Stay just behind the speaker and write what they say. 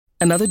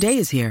Another day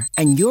is here,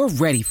 and you're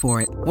ready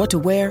for it. What to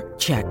wear?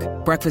 Check.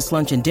 Breakfast,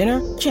 lunch, and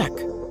dinner? Check.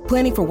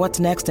 Planning for what's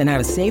next and how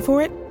to save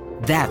for it?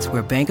 That's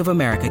where Bank of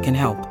America can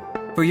help.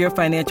 For your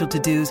financial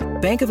to-dos,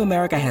 Bank of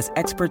America has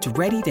experts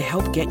ready to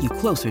help get you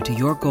closer to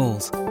your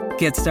goals.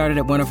 Get started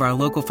at one of our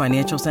local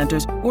financial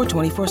centers or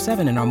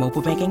 24/7 in our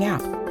mobile banking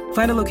app.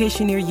 Find a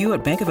location near you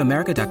at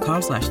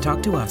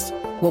bankofamerica.com/talktous.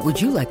 What would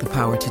you like the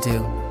power to do?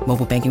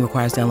 Mobile banking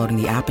requires downloading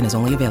the app and is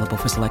only available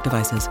for select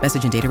devices.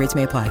 Message and data rates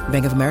may apply.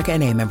 Bank of America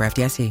N.A., member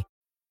FDIC.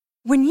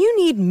 When you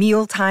need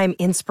mealtime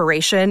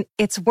inspiration,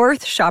 it's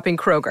worth shopping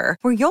Kroger,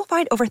 where you'll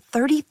find over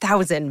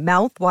 30,000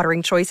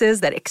 mouth-watering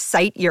choices that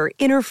excite your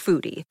inner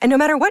foodie. And no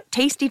matter what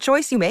tasty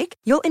choice you make,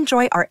 you'll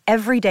enjoy our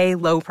everyday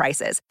low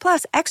prices,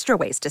 plus extra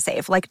ways to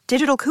save, like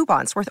digital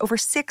coupons worth over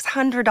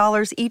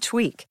 $600 each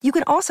week. You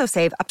can also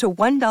save up to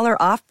 $1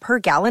 off per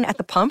gallon at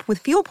the pump with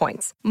fuel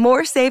points.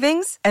 More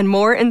savings and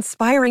more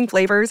inspiring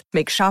flavors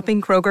make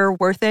shopping Kroger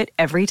worth it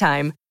every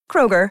time.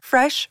 Kroger,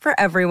 fresh for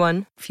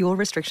everyone. Fuel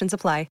restrictions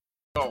apply.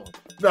 No,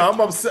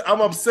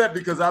 I'm upset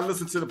because I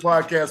listened to the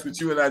podcast with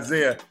you and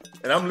Isaiah,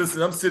 and I'm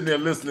sitting there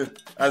listening.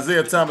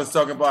 Isaiah Thomas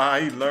talking about how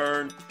he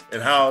learned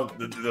and how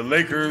the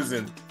Lakers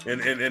and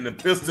the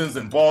Pistons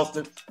and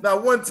Boston. Now,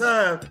 one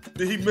time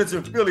did he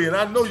mention Philly, and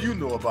I know you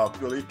know about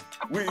Philly.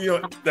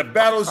 The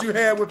battles you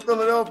had with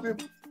Philadelphia,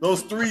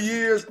 those 3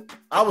 years.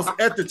 I was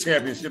at the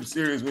championship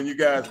series when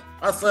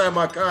I signed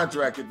my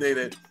contract the day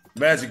that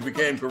Magic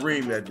became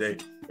Kareem that day.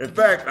 In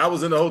fact, I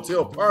was in the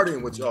hotel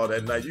partying with y'all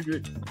that night. You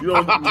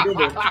don't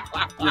remember,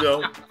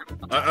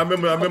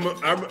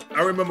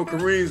 I remember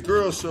Kareem's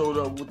girl showed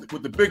up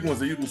with the big ones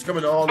that he was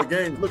coming to all the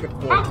games looking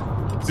for.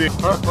 See,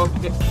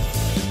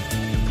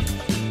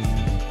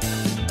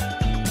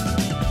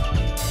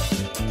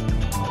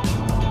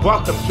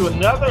 welcome to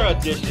another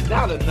edition,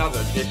 not another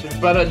edition,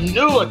 but a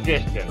new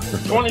edition,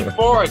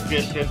 24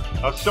 edition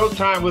of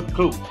Showtime with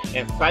Coop.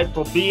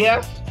 Insightful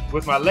BS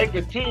with my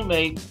Laker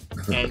teammate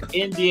and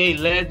NBA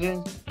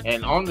legend.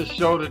 And on the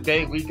show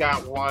today, we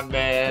got one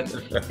man,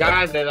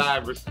 guy that I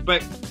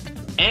respect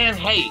and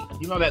hate.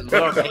 You know that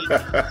love hate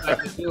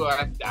like to do.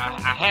 I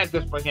had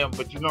this for him,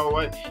 but you know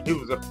what? He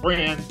was a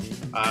friend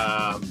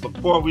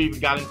before we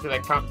even got into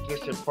that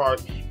competition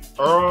part.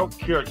 Earl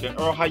Cureton.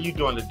 Earl, how you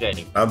doing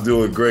today? I'm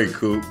doing great,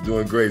 Coop.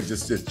 Doing great.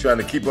 Just trying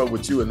to keep up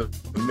with you and the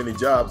many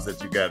jobs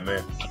that you got,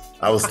 man.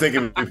 I was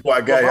thinking before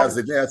I got here, I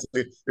said,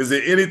 is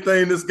there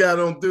anything this guy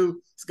don't do?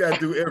 This guy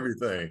do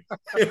everything.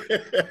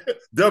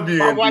 WNBA,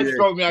 my wife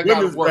told me I got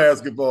women's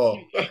basketball.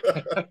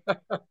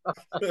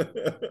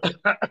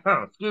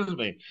 Excuse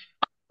me.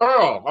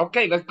 Earl,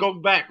 okay, let's go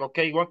back.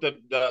 Okay, you want the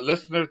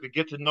listeners to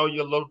get to know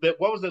you a little bit.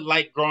 What was it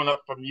like growing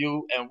up from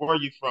you, and where are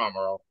you from,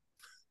 Earl?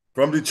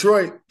 From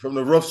Detroit, from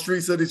the rough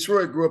streets of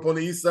Detroit. Grew up on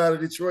the east side of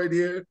Detroit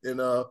here, and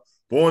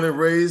born and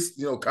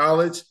raised,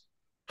 college,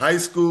 high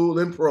school,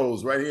 and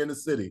pros right here in the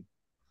city.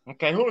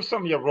 Okay, who were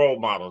some of your role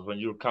models when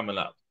you were coming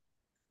up?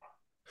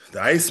 The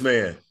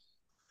Iceman.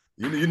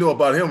 You know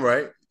about him,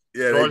 right?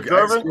 Yeah, George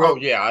Gervin? Oh,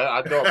 yeah,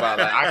 I know about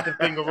that. I can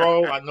finger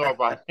roll. I know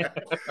about it.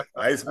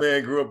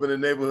 Iceman grew up in the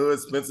neighborhood.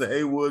 Spencer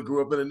Haywood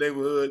grew up in the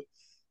neighborhood.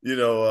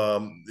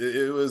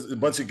 It was a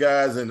bunch of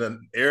guys, and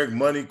Eric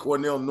Money,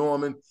 Cornell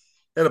Norman,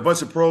 and a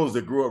bunch of pros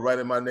that grew up right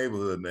in my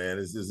neighborhood, man.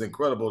 It's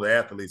incredible the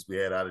athletes we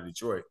had out of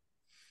Detroit.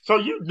 So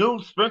you knew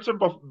Spencer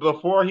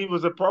before he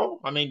was a pro?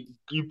 I mean,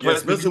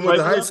 Spencer went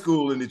to high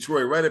school in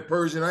Detroit, right at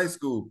Persian High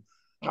School.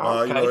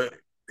 Okay.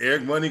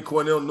 Eric Money,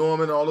 Cornell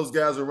Norman, all those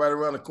guys are right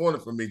around the corner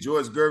from me.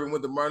 George Gervin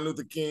went to Martin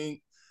Luther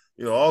King.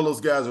 All those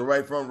guys are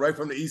right from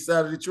the east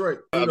side of Detroit.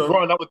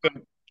 Growing up with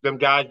them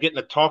guys, getting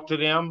to talk to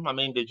them, I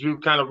mean, did you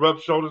kind of rub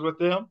shoulders with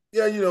them?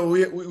 Yeah,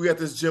 we got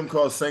this gym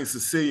called St.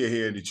 Cecilia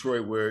here in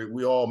Detroit where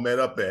we all met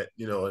up at,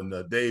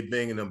 and Dave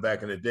Bing and them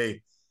back in the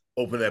day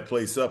opened that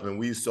place up, and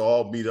we used to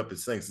all meet up at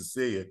St.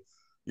 Cecilia.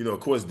 Of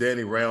course,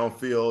 Danny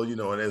Roundfield,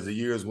 and as the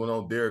years went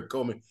on, Derek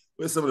Coleman.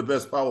 We're some of the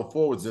best power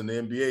forwards in the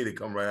NBA that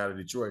come right out of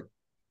Detroit.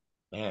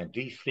 Man,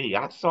 DC,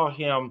 I saw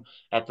him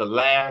at the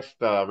last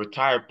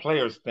retired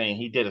players thing.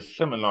 He did a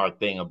seminar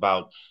thing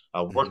about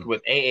working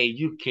with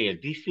AAU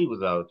kids. DC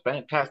was a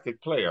fantastic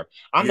player.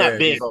 I'm not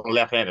big on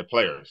left-handed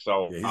players,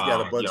 so he's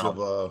got a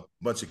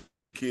bunch of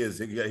kids.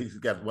 He's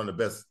got one of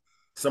the best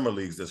summer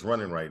leagues that's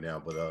running right now.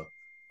 But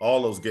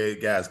all those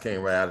guys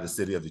came right out of the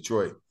city of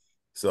Detroit.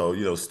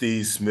 So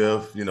Steve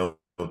Smith,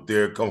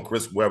 Derek Coleman,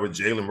 Chris Webber,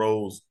 Jalen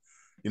Rose.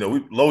 We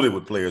loaded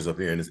with players up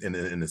here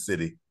in the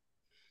city.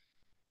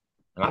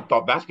 And I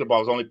thought basketball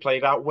was only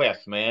played out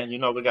west, man. We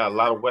got a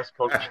lot of West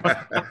Coast.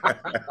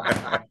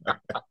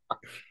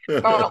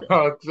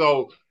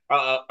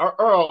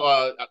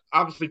 Earl,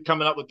 obviously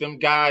coming up with them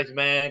guys,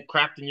 man,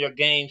 crafting your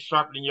game,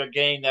 sharpening your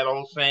game, that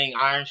old saying,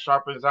 iron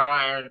sharpens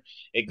iron.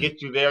 It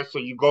gets you there. So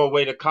you go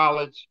away to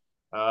college,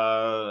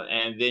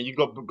 and then you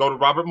go to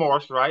Robert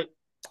Morris, right?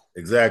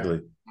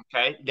 Exactly.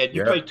 Okay. Then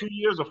you played 2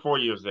 years or 4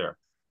 years there?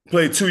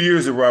 Played 2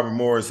 years at Robert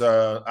Morris.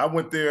 I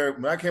went there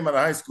when I came out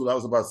of high school. I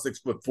was about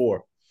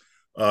 6'4".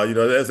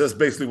 That's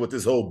basically what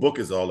this whole book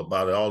is all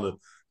about. All the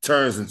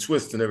turns and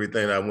twists and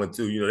everything I went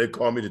to. They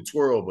call me the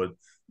Twirl, but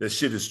that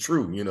shit is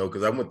true,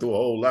 because I went through a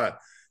whole lot.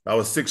 I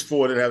was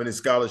 6'4", didn't have any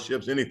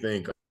scholarships,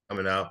 anything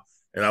coming out.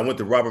 And I went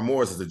to Robert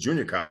Morris as a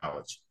junior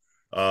college.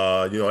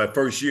 That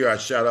first year I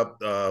shot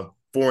up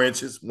 4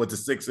 inches, went to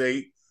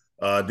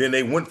 6'8". Then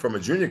they went from a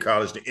junior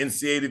college to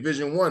NCAA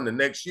Division I the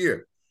next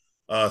year.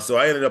 So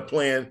I ended up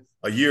playing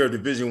a year of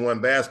Division I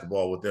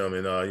basketball with them.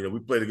 And, we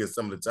played against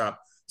some of the top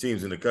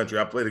teams in the country.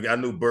 I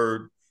knew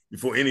Bird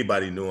before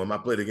anybody knew him. I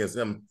played against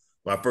him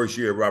my first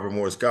year at Robert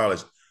Morris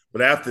College.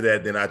 But after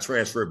that, then I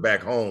transferred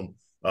back home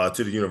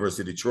to the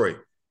University of Detroit.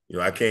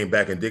 I came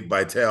back and Dick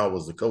Vitale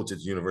was the coach at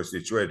the University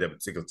of Detroit at that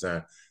particular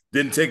time.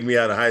 Didn't take me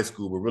out of high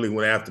school, but really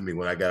went after me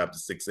when I got up to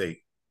 6'8".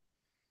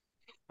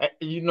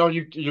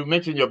 You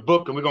mentioned your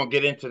book, and we're going to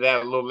get into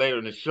that a little later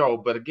in the show.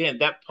 But again,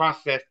 that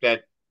process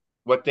that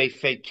what they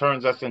say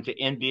turns us into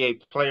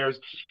NBA players.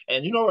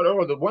 And you know what,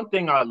 Earl, the one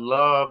thing I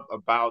love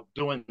about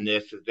doing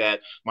this is that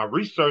my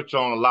research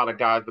on a lot of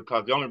guys,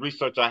 because the only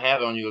research I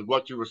had on you is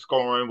what you were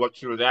scoring, what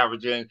you was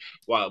averaging,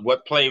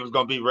 what play was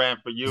going to be ran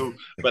for you.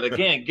 But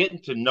again,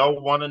 getting to know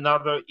one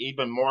another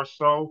even more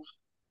so.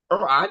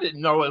 Earl, I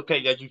didn't know,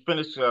 okay, as you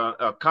finished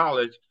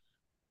college,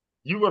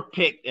 you were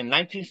picked in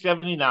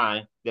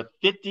 1979, the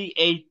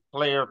 58th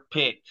player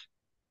picked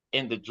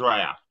in the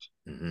draft.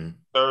 Mm-hmm.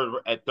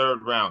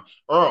 Third round.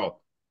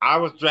 Earl, I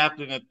was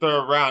drafted in the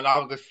third round. I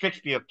was the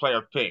 60th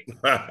player picked.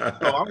 So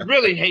I'm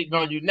really hating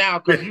on you now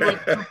because you went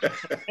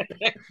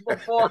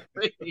before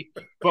me.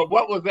 But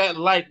what was that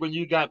like when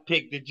you got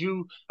picked? Did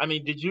you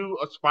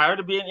aspire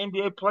to be an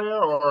NBA player,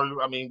 or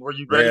were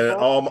you ready for it?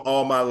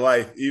 All my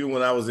life, even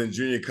when I was in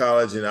junior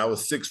college and I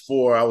was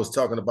 6'4", I was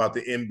talking about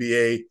the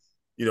NBA.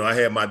 I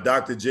had my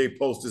Dr. J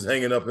posters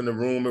hanging up in the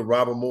room at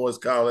Robert Morris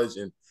College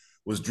and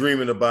was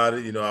dreaming about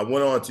it. I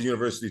went on to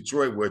University of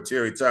Detroit where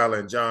Terry Tyler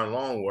and John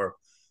Long were.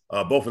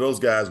 Both of those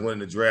guys went in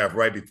the draft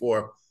right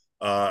before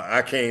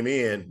I came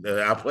in.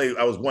 I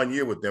was 1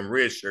 year with them,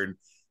 redshirt.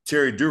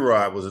 Terry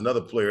Durod was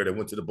another player that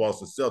went to the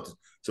Boston Celtics.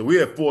 So we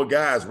had 4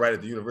 guys right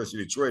at the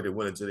University of Detroit that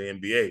went into the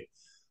NBA.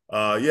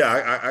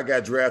 I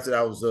got drafted.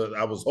 I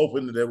was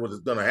hoping that was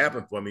going to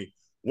happen for me.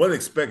 Wasn't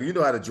expecting. You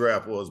know how the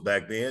draft was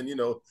back then.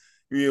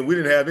 We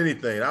didn't have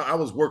anything. I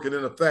was working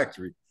in a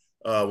factory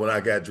when I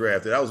got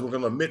drafted. I was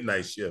working on a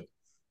midnight shift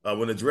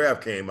when the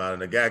draft came out,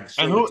 and the guy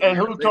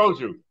who told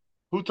you?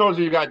 Who told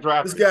you got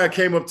drafted? This guy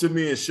came up to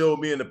me and showed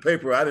me in the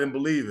paper. I didn't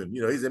believe him.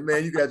 He said,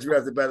 "Man, you got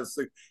drafted by the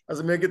 6." I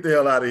said, "Man, get the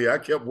hell out of here." I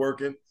kept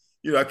working.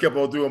 I kept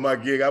on doing my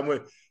gig. I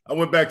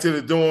went back to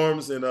the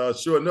dorms, and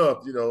sure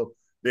enough,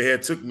 they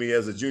had took me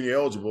as a junior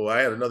eligible.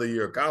 I had another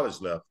year of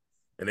college left,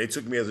 and they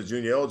took me as a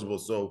junior eligible.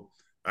 So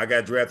I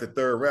got drafted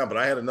third round, but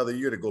I had another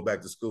year to go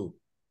back to school.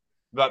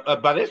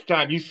 But by this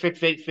time, you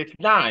 6'8",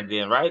 6'9",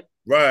 then, right?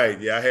 Right.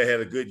 Yeah, I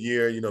had a good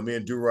year. Me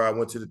and Durod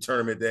went to the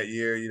tournament that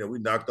year. We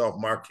knocked off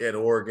Marquette,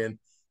 Oregon,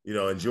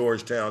 and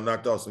Georgetown,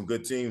 knocked off some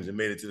good teams and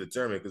made it to the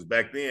tournament. Because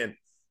back then,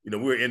 we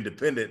were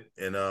independent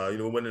and,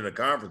 we weren't in a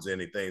conference or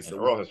anything.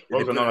 So we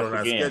depended on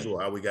our schedule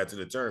how we got to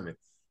the tournament.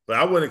 But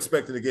I wasn't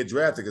expecting to get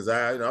drafted because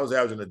I was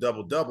averaging a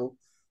double-double.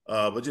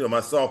 But, my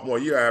sophomore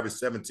year, I averaged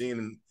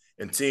 17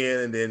 and 10.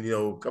 And then,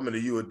 coming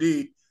to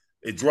UAD,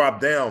 it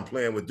dropped down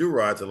playing with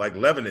Durod to like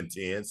 11 and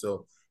 10.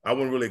 So I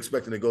wasn't really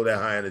expecting to go that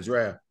high in the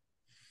draft.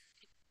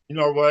 You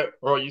know what,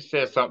 Earl, you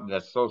said something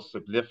that's so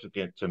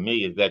significant to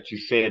me is that you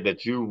said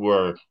that you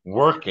were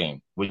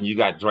working when you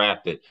got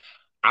drafted.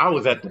 I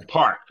was at the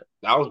park.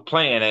 I was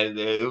playing.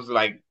 It was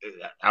like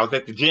I was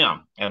at the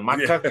gym, and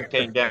my cousin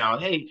came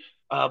down. Hey,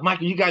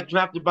 Michael, you got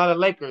drafted by the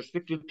Lakers,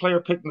 60th player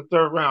picked in the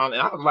third round.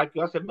 And I was like,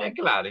 I said, man,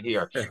 get out of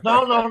here.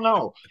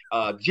 No.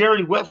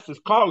 Jerry West is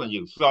calling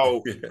you.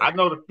 So I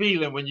know the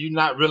feeling when you're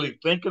not really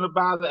thinking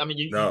about it.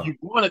 You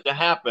want it to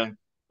happen,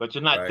 but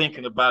you're not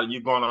thinking about it.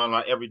 You're going on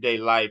our everyday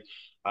life.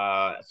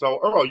 So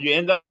Earl, you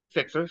end up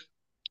Sixers.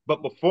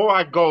 But before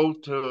I go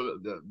to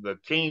the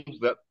teams,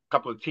 the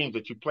couple of teams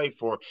that you played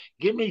for,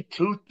 give me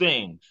 2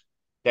 things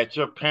that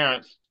your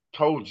parents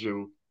told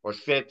you or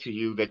said to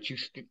you that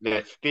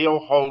that still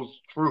holds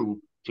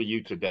true to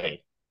you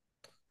today.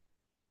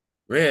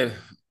 Man,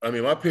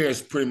 my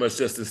parents pretty much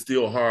just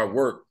instilled hard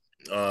work.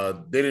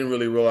 They didn't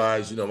really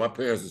realize, my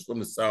parents was from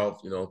the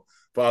South,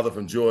 father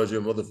from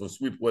Georgia, mother from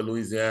Shreveport,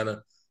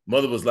 Louisiana.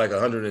 Mother was like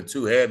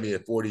 102, had me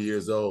at 40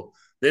 years old.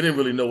 They didn't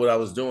really know what I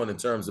was doing in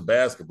terms of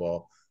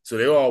basketball. So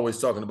they were always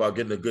talking about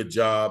getting a good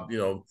job,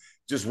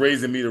 just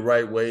raising me the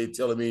right way,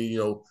 telling me,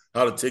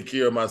 how to take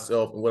care of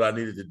myself and what I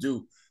needed to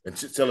do, and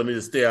telling me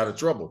to stay out of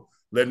trouble,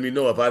 letting me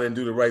know if I didn't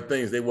do the right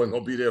things, they weren't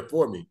going to be there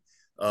for me.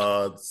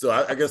 So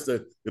I guess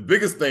the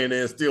biggest thing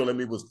they instilled in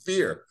me was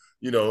fear,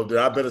 that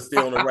I better stay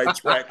on the right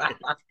track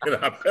and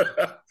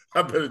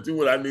I better do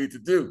what I need to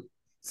do.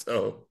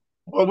 So.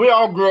 Well, we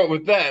all grew up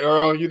with that,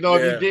 Earl. If you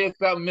did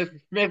something, Mr.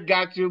 Smith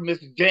got you,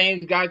 Mr.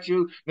 James got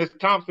you, Mr.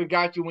 Thompson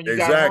got you. When you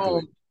got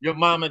home, your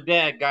mom and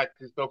dad got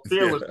you. So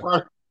fear was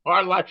part of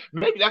our life.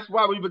 Maybe that's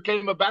why we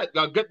became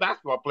good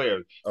basketball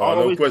players.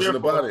 No question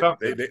about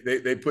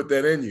it. They put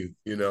that in you,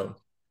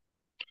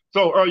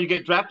 So, Earl, you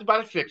get drafted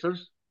by the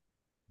Sixers,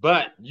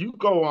 but you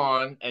go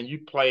on and you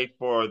play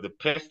for the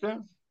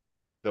Pistons,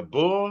 the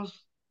Bulls,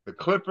 the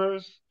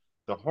Clippers,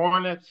 the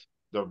Hornets,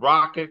 the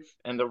Rockets,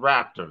 and the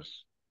Raptors.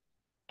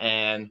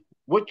 And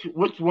which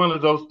one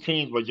of those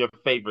teams was your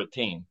favorite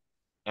team,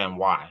 and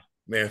why?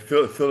 Man,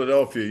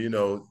 Philadelphia,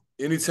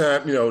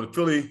 anytime, the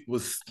Philly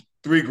was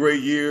 3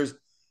 great years.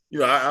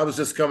 I was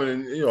just coming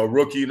in, a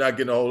rookie, not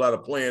getting a whole lot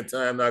of playing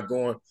time, not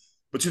going.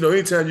 But,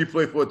 anytime you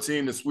play for a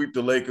team that sweep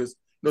the Lakers,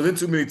 then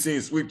too many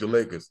teams sweep the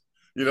Lakers,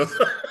 you know.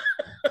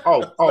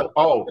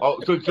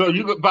 So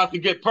you about to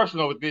get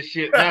personal with this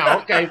shit now.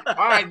 Okay. All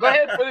right, go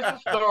ahead and finish the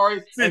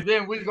story, and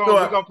then we're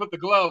gonna put the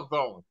gloves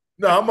on.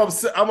 No, I'm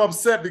upset. I'm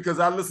upset because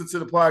I listened to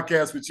the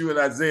podcast with you and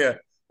Isaiah,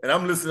 and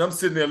I'm listening. I'm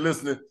sitting there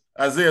listening.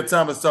 Isaiah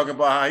Thomas talking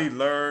about how he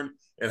learned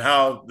and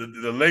how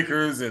the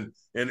Lakers and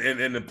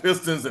the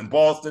Pistons and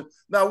Boston.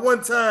 Now,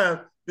 one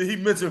time did he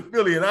mention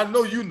Philly, and I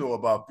know you know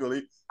about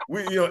Philly.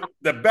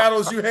 The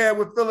battles you had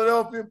with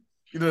Philadelphia.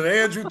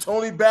 The Andrew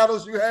Tony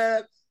battles you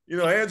had.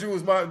 Andrew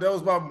was my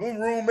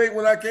roommate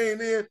when I came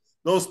in.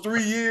 Those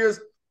 3 years,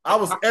 I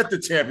was at the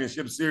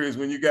championship series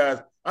when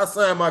I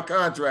signed my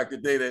contract the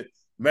day that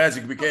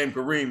Magic became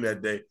Kareem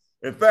that day.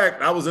 In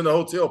fact, I was in the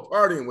hotel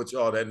partying with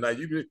y'all that night.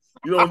 You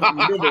don't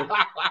remember,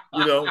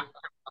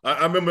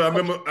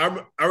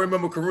 I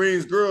remember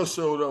Kareem's girl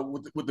showed up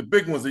with the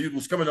big ones that he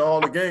was coming to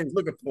all the games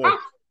looking for him.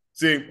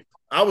 See,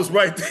 I was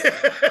right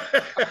there.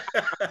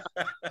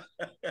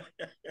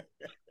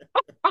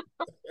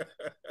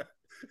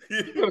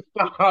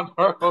 Stop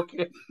her,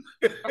 okay.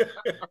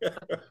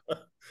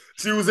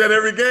 She was at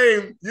every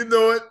game. You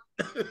know it.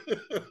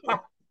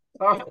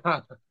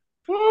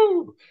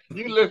 Woo!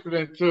 You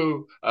listening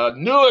to a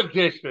new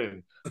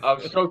edition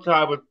of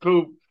Showtime with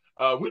Coop.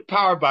 We're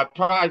powered by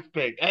Prize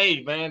Pick.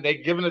 Hey, man, they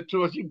giving it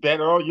to us. You bet,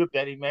 Earl. You're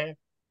betting, man.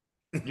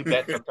 You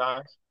bet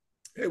sometimes.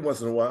 Hey,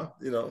 once in a while,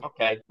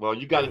 Okay, well,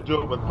 you got to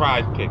do it with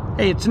Prize Pick.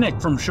 Hey, it's Nick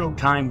from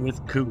Showtime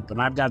with Coop,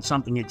 and I've got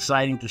something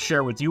exciting to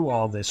share with you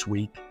all this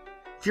week.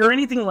 If you're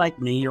anything like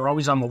me, you're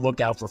always on the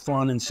lookout for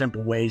fun and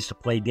simple ways to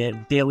play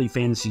daily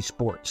fantasy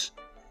sports.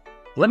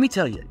 Let me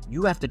tell you,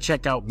 you have to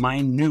check out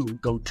my new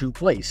go-to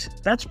place.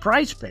 That's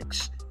Prize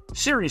Picks.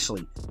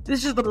 Seriously,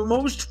 this is the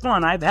most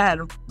fun I've had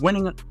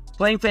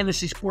playing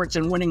fantasy sports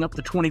and winning up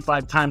to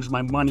 25 times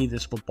my money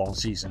this football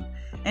season.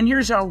 And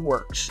here's how it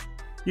works.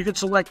 You can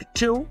select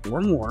 2 or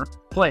more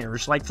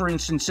players, like for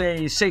instance,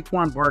 say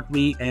Saquon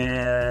Barkley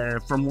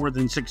for more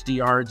than 60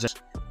 yards.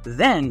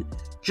 Then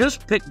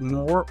just pick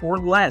more or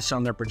less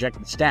on their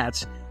projected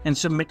stats and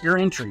submit your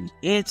entry.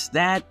 It's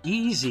that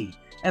easy.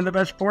 And the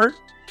best part?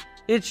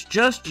 It's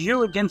just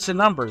you against the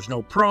numbers.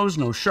 No pros,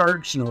 no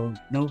sharks, no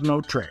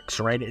tricks,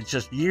 right? It's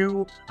just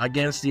you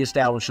against the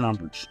established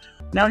numbers.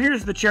 Now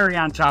here's the cherry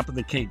on top of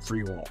the cake for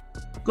you all.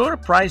 Go to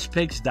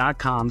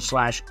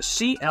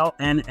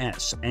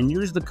prizepicks.com/CLNS and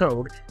use the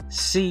code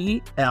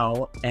CLNS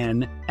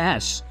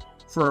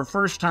for a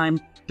first-time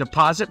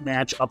deposit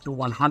match up to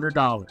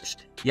 $100.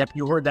 Yep,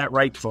 you heard that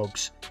right,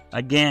 folks.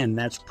 Again,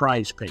 that's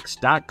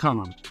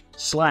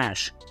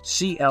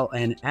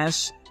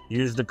prizepicks.com/CLNS.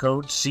 Use the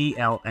code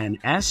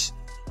CLNS.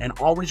 And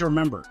always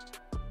remember,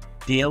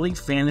 daily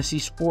fantasy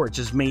sports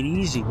is made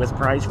easy with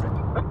Prize Picks.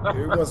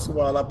 Every once in a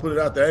while, I put it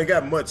out there. I ain't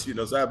got much,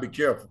 so I'll be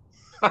careful.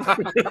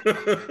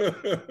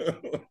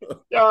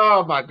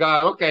 Oh, my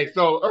God. Okay,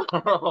 so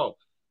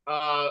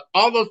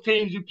all those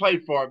teams you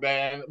played for,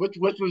 man, which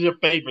was your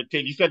favorite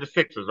team? You said the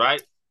Sixers,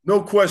 right?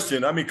 No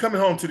question. I mean, coming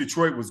home to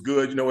Detroit was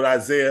good, with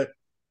Isaiah.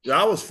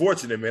 I was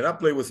fortunate, man. I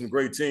played with some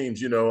great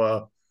teams,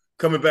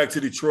 coming back to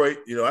Detroit,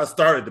 I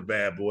started the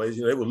bad boys.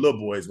 They were little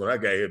boys when I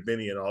got here,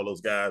 Vinny and all those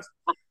guys.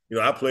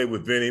 I played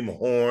with Vinny,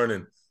 Mahorn,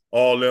 and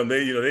all them.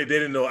 They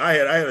didn't know I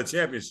had a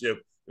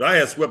championship. I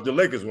had swept the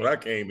Lakers when I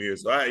came here,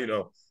 so I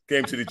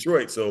came to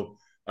Detroit. So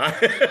I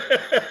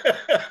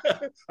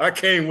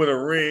came with a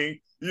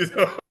ring,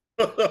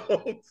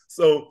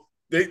 So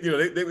they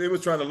were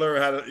trying to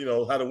learn how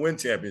to win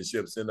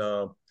championships, and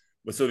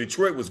but so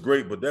Detroit was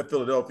great, but that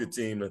Philadelphia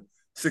team,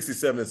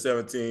 67 and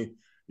 17.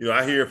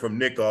 I hear from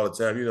Nick all the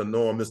time.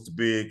 Noah, Mr.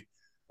 Big,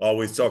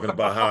 always talking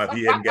about how if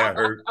he hadn't got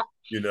hurt,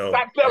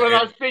 Stop telling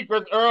our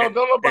secrets, Earl.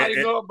 Don't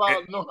nobody know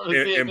about Noah.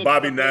 And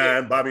Bobby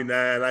Nine.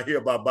 I hear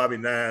about Bobby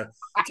Nine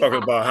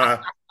talking about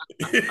how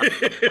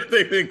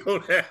they didn't go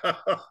down.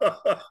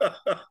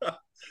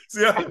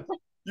 See,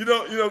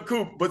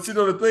 Coop. But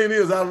the thing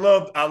is, I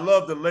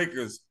love the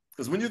Lakers,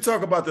 because when you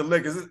talk about the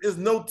Lakers, it's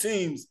no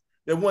teams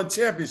that won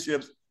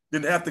championships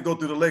didn't have to go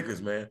through the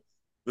Lakers, man.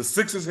 The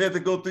Sixers had to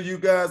go through you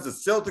guys. The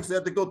Celtics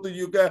had to go through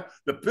you guys.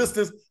 The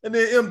Pistons, and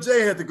then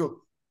MJ had to go.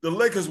 The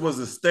Lakers was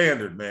the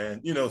standard,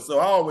 man. So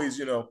I always,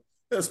 had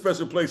a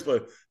special place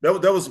for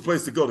that. That was the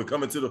place to go, to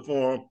come into the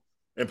Forum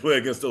and play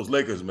against those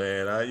Lakers,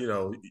 man.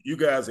 You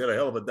guys had a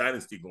hell of a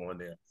dynasty going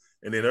there.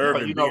 And then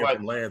Irvin being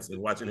from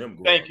Lansing, watching him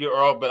grow. Thank you,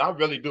 Earl. But I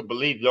really do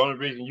believe the only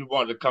reason you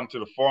wanted to come to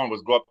the Forum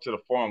was go up to the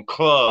Forum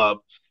Club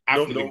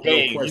after the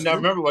game. You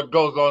remember what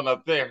goes on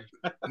up there.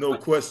 No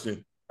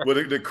question.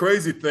 But the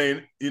crazy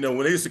thing, when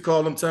they used to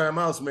call them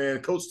timeouts, man,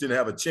 coach didn't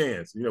have a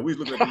chance. We was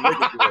looking at the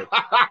Lakers.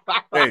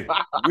 Hey,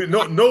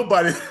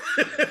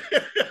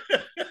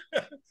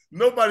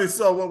 nobody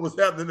saw what was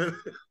happening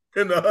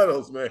in the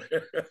huddles, man.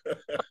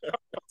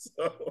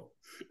 So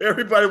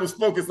everybody was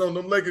focused on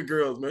them Laker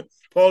girls, man.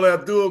 Paul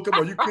Abdul, come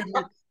on, you kidding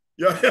me?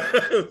 Y'all,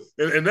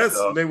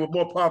 and they were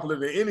more popular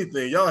than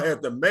anything. Y'all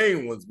had the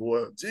main ones,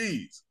 boy.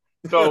 Jeez.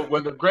 So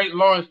when the great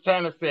Lawrence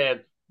Tanner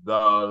said, "The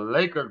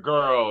Laker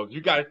girls,"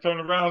 you got to turn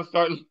around and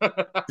start.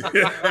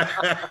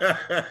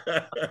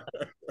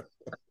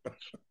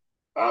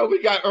 Oh,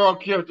 we got Earl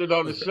Cureton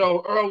on the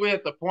show. Earl, we're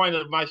at the point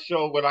of my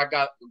show where I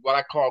got what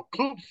I call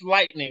Coop's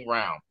Lightning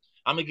Round.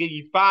 I'm going to give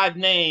you 5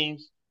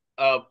 names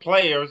of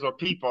players or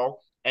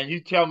people, and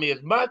you tell me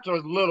as much or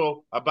as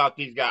little about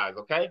these guys,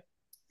 okay?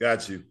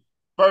 Got you.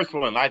 First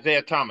one,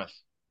 Isaiah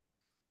Thomas.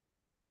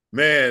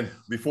 Man,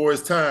 before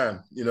his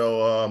time,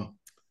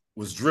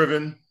 was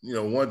driven,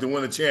 wanted to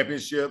win a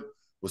championship,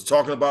 was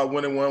talking about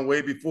winning one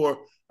way before.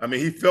 I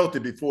mean, he felt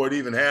it before it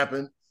even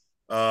happened.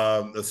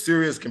 A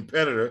serious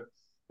competitor.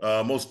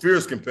 Most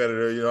fierce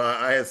competitor,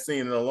 I had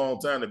seen in a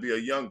long time to be a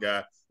young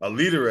guy, a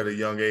leader at a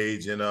young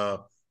age, and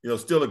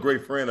still a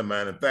great friend of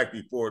mine. In fact,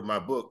 he forwarded my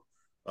book.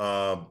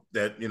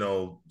 That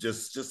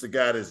just a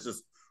guy that's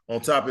just on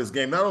top of his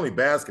game. Not only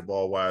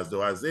basketball wise,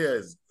 though. Isaiah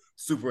is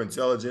super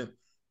intelligent.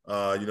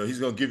 He's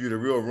gonna give you the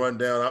real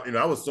rundown.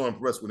 I was so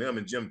impressed with him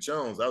and Jim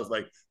Jones. I was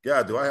like,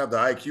 God, do I have the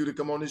IQ to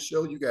come on this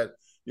show? You got,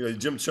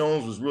 Jim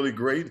Jones was really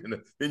great,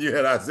 and then you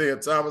had Isaiah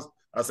Thomas.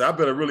 I said, I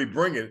better really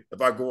bring it if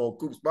I go on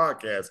Coop's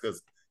podcast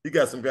because he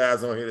got some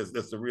guys on here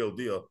that's the real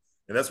deal.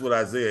 And that's what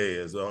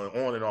Isaiah is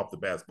on and off the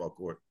basketball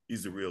court.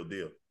 He's the real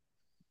deal.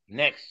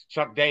 Next,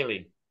 Chuck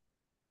Daly.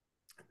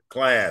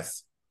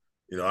 Class.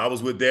 I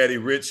was with Daddy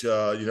Rich.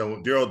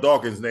 Daryl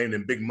Dawkins named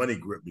him Big Money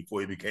Grip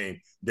before he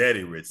became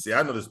Daddy Rich. See,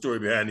 I know the story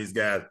behind these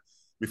guys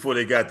before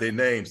they got their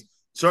names.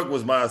 Chuck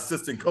was my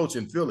assistant coach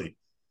in Philly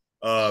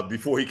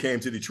before he came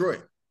to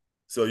Detroit.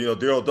 So,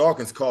 Daryl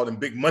Dawkins called him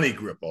Big Money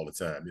Grip all the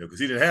time, because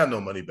he didn't have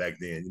no money back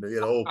then. He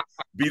had an old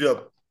beat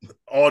up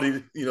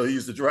Audi, he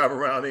used to drive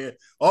around in.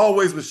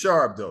 Always was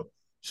sharp, though.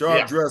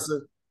 Sharp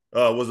dresser,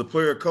 was a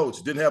player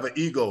coach. Didn't have an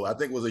ego. I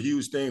think it was a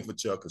huge thing for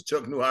Chuck because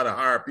Chuck knew how to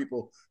hire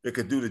people that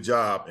could do the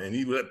job. And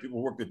he would let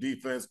people work the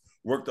defense,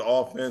 work the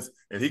offense,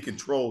 and he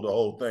controlled the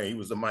whole thing. He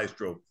was the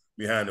maestro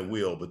behind the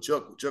wheel. But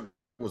Chuck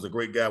was a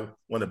great guy,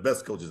 one of the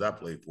best coaches I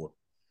played for.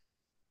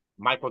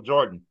 Michael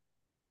Jordan.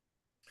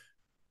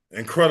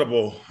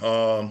 Incredible.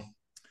 The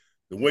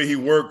way he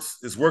works,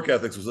 his work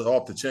ethics was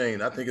off the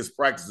chain. I think his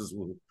practices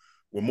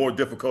were more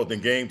difficult than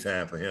game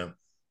time for him.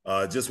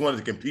 Just wanted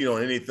to compete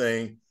on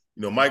anything.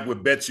 Mike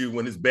would bet you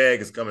when his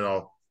bag is come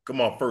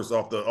off first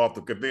off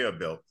the conveyor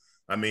belt.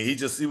 I mean,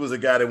 he was a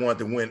guy that wanted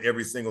to win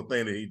every single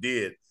thing that he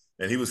did,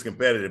 and he was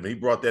competitive. And he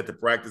brought that to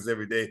practice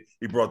every day.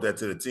 He brought that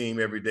to the team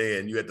every day,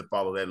 and you had to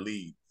follow that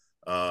lead.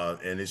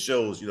 And it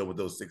shows, with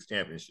those 6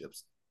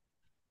 championships.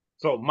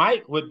 So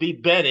Mike would be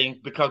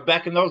betting because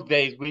back in those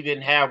days we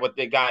didn't have what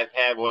the guys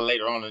had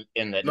later on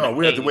in the. No,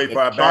 we had to wait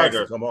for our bags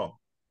to come off.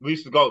 We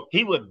used to go.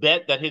 He would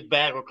bet that his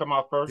bag would come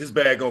off first. His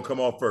bag gonna come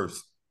off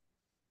first.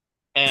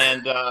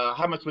 And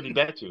how much would he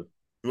bet you?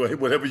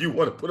 Whatever you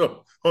want to put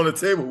up on the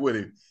table with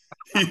him,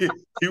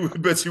 he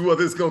would bet you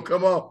whether it's gonna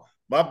come off.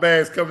 My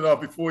bag's coming off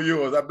before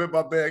yours. I bet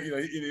my bag.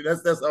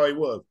 That's how he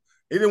was.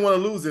 He didn't want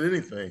to lose at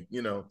anything.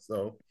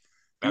 So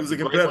he was a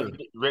competitor.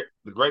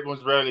 The great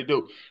ones rarely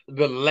do.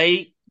 The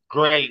late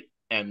great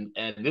and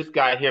this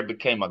guy here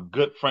became a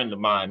good friend of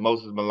mine,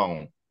 Moses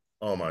Malone.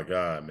 Oh my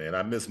God, man!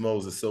 I miss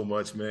Moses so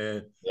much,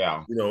 man.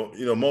 Yeah.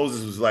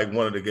 Moses was like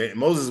one of the game.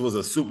 Moses was a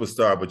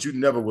superstar, but you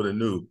never would have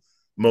knew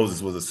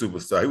Moses was a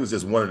superstar. He was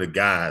just one of the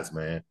guys,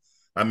 man.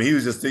 I mean, he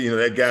was just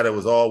that guy that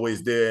was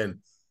always there and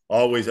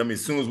always. I mean,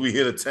 as soon as we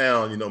hit a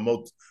town,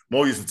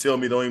 Mo used to tell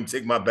me, "Don't even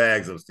take my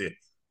bags upstairs."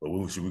 But we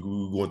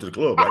going to the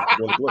club, right?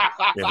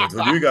 Yeah,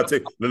 so you got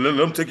to let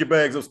them take your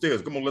bags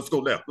upstairs. Come on, let's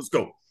go now. Let's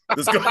go.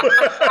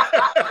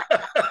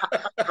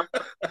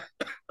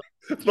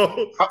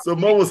 So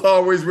Mo was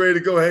always ready to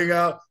go hang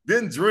out.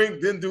 Didn't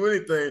drink, didn't do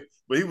anything,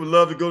 but he would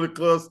love to go to the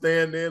club,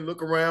 stand there, and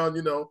look around,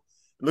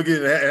 look at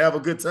it and have a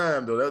good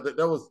time. Though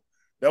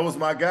that was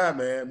my guy,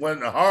 man.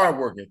 Wasn't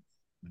hardworking.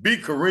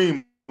 Beat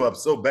Kareem up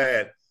so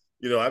bad.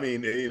 I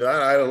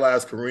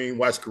idolized Kareem,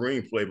 watched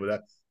Kareem play,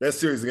 but that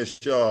series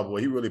against Shaw, boy,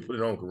 he really put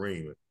it on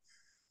Kareem.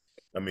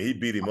 I mean, he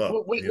beat him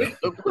up.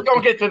 We're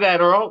gonna get to that,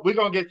 Earl. We're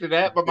gonna get to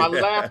that. But my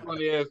last one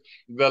is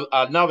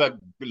another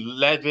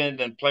legend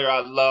and player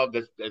I love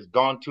that's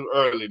gone too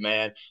early,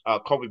 man.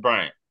 Kobe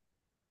Bryant.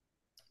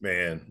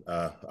 Man,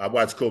 I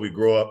watched Kobe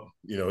grow up.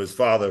 His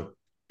father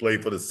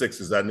played for the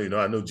Sixers. I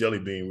knew Jelly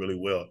Bean really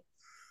well.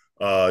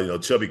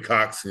 Chubby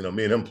Cox. Me and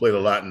him played a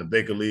lot in the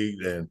Baker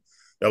League, and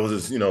that was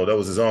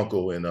his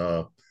uncle.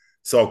 And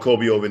saw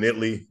Kobe over in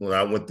Italy when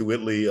I went through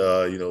Italy.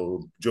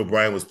 Joe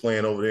Bryant was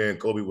playing over there, and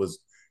Kobe was.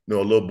 A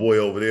little boy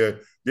over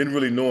there. Didn't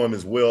really know him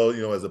as well,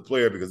 as a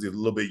player because he was a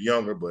little bit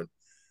younger, but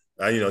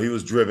he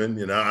was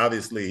driven.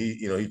 Obviously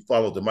he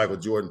followed the Michael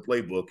Jordan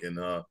playbook and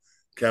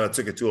kind of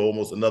took it to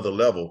almost another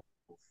level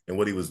in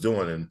what he was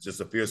doing, and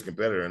just a fierce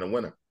competitor and a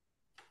winner.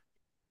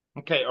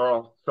 Okay,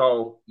 Earl.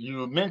 So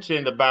you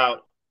mentioned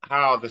about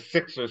how the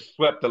Sixers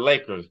swept the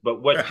Lakers,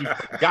 but what you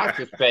forgot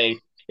to say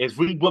is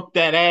we whooped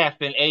that ass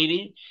in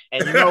 80.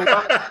 And you know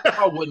what?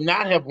 I would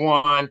not have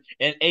won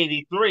in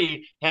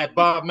 83 had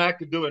Bob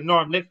McAdoo and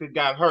Norm Nixon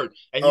got hurt.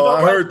 And you Oh, know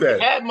I what? heard We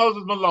that. had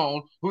Moses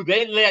Malone, who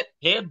they let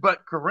headbutt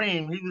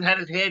Kareem. He had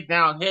his head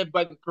down,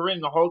 headbutting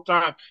Kareem the whole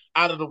time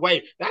out of the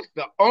way. That's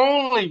the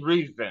only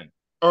reason,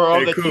 Earl,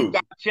 Hey, that you Coop.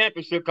 got a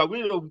championship, because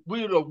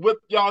we'd have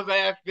whipped y'all's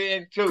ass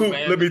then too, Coop,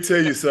 man. let me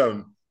tell you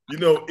something. You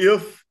know,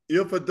 if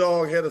a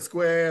dog had a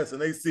square ass and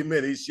they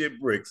cement, he shit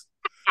bricks.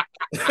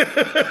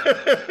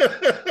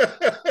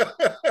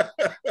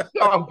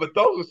 No, but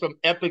those are some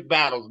epic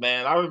battles,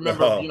 man. I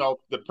remember, Oh,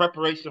 the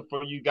preparation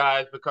for you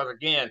guys, because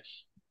again,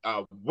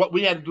 what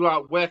we had to do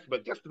out west,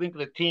 but just think of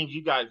the teams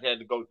you guys had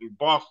to go through: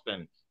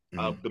 Boston,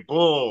 mm, the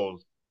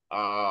Bulls,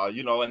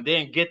 and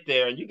then get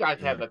there. And you guys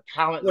had mm. a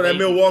talent Well, that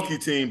laden Milwaukee team.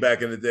 team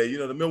back in the day,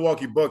 the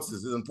Milwaukee Bucks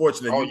is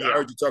unfortunate. Oh I yeah.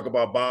 heard you talk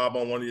about Bob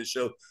on one of your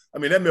shows. I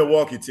mean, that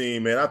Milwaukee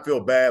team, man, I feel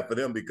bad for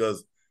them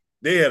because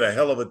they had a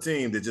hell of a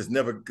team that just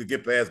never could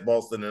get past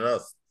Boston and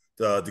us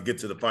to get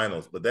to the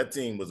finals. But that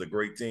team was a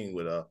great team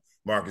with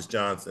Marcus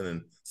Johnson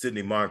and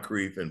Sidney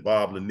Moncrief and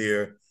Bob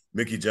Lanier,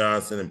 Mickey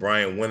Johnson and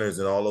Brian Winters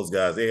and all those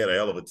guys. They had a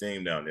hell of a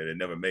team down there. They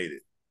never made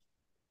it.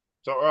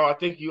 So Earl, I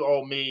think you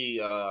owe me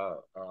a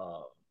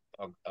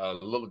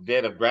little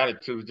debt of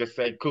gratitude. Just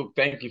say, Coop,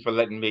 thank you for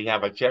letting me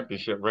have a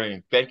championship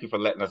ring. Thank you for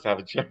letting us have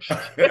a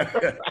championship.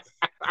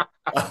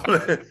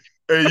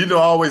 Hey,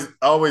 I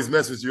always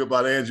mess with you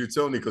about Andrew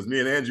Toney because me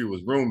and Andrew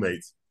was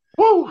roommates.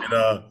 Woo!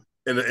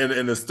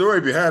 And the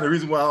story behind the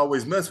reason why I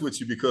always mess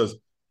with you because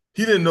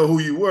he didn't know who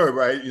you were,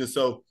 right?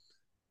 So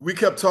we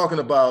kept talking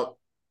about,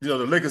 the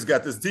Lakers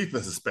got this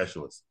defensive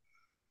specialist.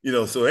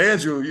 So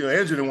Andrew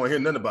didn't want to hear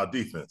nothing about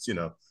defense.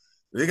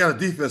 They got a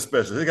defense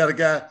specialist. They got a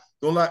guy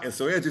don't like. And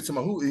so Andrew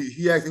told me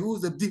he asked me,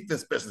 who's the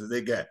defense specialist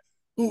they got?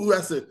 Who?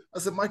 I said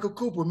Michael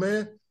Cooper,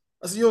 man.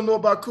 I said, you don't know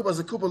about Cooper. I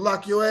said, Cooper,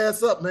 lock your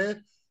ass up,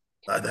 man.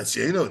 That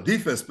shit,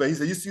 defense space. He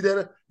said, you see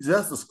that? He said,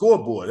 that's the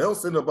scoreboard. They don't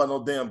say nothing about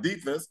no damn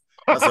defense.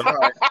 I said, all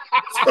right.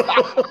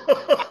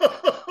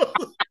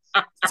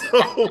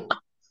 So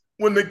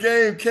when the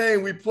game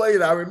came, we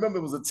played. I remember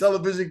it was a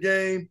television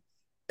game,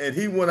 and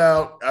he went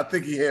out. I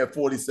think he had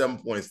 47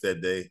 points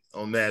that day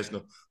on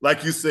national.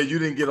 Like you said, you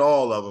didn't get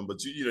all of them,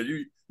 but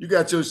you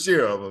got your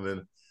share of them.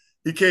 And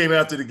he came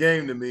after the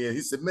game to me, and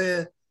he said,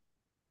 "Man,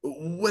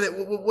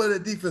 what a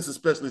defensive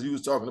specialist you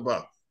was talking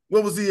about?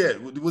 Where was he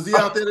at? Was he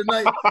out there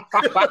tonight?"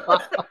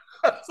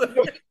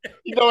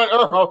 You know what,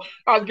 Earl?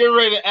 I was getting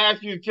ready to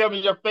ask you to tell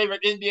me your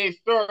favorite NBA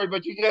story,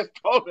 but you just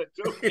told it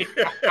to me.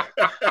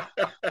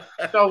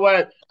 So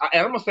what?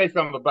 And I'm gonna say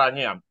something about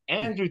him,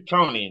 Andrew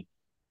Toney.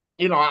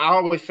 I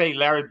always say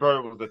Larry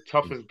Bird was the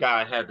toughest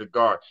guy I had to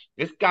guard.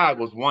 This guy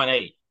was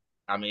 1-8.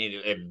 I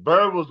mean, if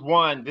Bird was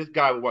one, this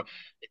guy was one.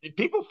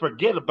 People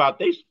forget about,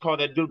 they used to call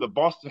that dude the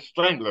Boston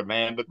Strangler,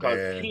 man, because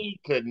Man, he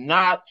could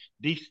not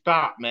be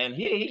stopped, man.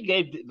 He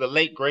gave the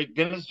late, great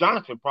Dennis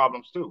Johnson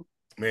problems, too.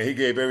 man, he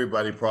gave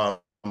everybody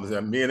problems.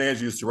 Me and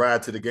Andrew used to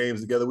ride to the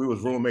games together. We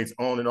was roommates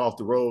on and off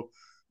the road.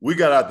 We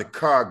got out the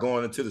car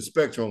going into the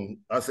Spectrum.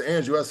 I said,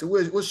 Andrew,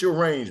 what's your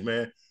range,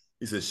 man?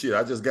 He said, shit,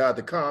 I just got out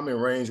the car. I'm in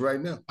range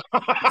right now.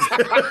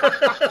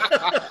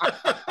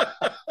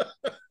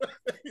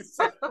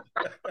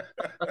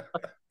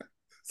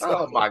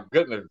 Oh, my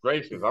goodness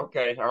gracious.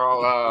 Okay,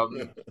 Earl,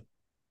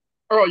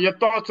 your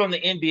thoughts on the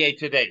NBA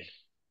today?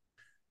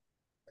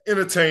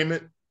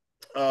 Entertainment.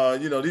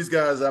 These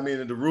guys, I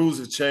mean, the rules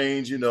have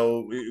changed.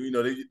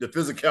 The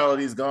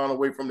physicality has gone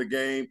away from the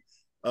game.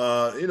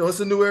 It's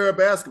a new era of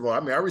basketball. I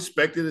mean, I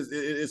respect it.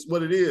 It's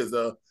what it is.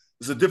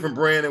 It's a different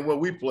brand than what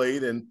we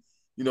played. And,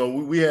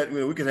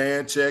 we could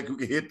hand check, we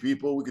could hit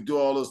people, we could do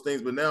all those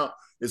things. But now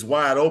it's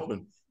wide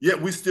open. Yet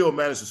we still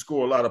managed to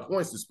score a lot of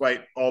points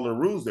despite all the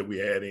rules that we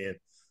had in.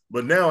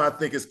 But now I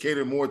think it's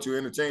catered more to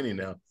entertaining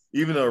now.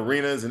 Even the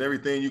arenas and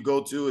everything you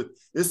go to,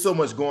 there's so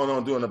much going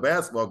on during a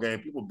basketball game.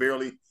 People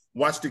barely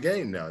watch the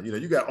game now.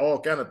 You got all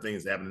kind of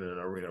things happening in an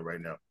arena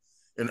right now.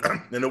 And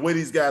and the way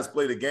these guys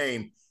play the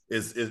game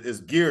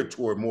is geared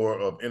toward more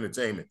of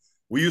entertainment.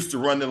 We used to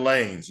run the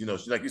lanes,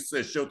 like you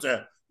said,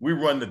 Showtime, we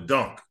run the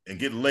dunk and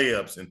get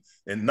layups and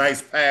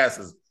nice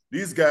passes.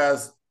 These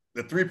guys,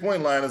 the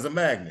three-point line is a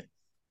magnet.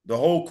 The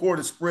whole court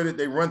is spread.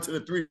 They run to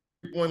the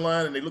three-point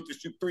line and they look to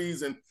shoot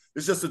threes, and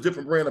it's just a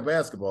different brand of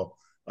basketball.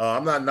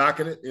 I'm not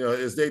knocking it.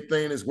 It's their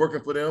thing. It's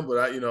working for them, but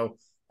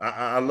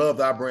I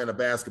love our brand of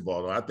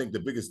basketball. I think the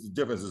biggest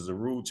difference is the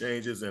rule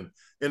changes and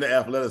in the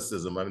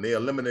athleticism. I mean, they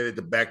eliminated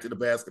the back to the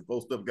basket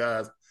post up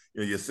guys.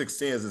 Your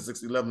 6'10s and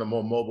 6'11 are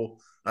more mobile.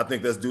 I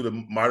think that's due to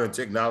modern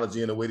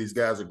technology and the way these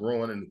guys are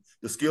growing and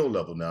the skill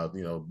level now.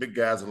 Big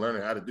guys are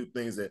learning how to do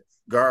things that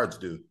guards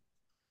do.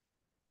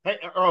 Hey,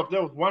 Earl, if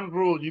there was one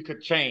rule you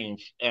could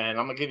change, and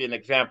I'm gonna give you an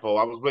example.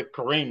 I was with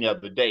Kareem the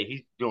other day.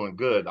 He's doing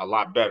good, a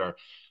lot better.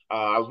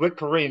 I was with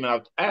Kareem, and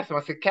I asked him.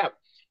 I said, "Cap,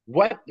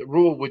 what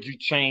rule would you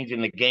change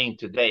in the game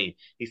today?"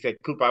 He said,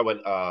 "Coop, I would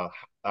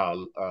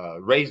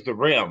raise the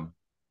rim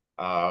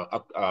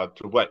to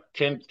what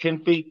 10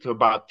 feet to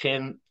about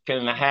 10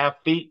 and a half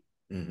feet."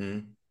 Mm-hmm.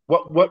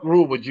 What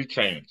rule would you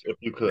change if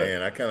you could?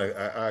 Man,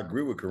 I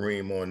agree with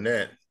Kareem on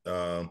that.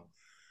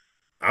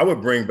 I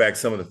would bring back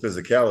some of the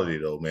physicality,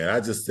 though, man.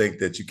 I just think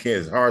that you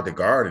can't. It's hard to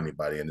guard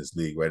anybody in this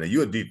league right now.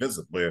 You're a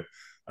defensive player.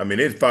 I mean,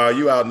 they'd foul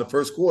you out in the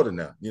first quarter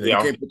now. You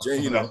Yeah, can't put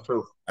your, that's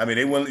true. I mean,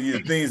 they want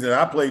the things that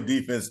I played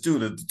defense too.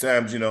 The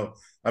times,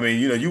 I mean,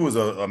 you was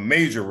a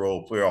major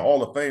role player, a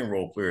Hall of Fame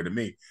role player to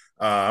me.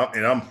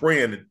 And I'm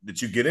praying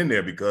that you get in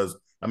there because,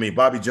 I mean,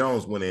 Bobby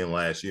Jones went in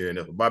last year. And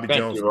if Bobby Thank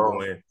Jones you, can Earl.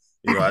 go in,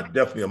 I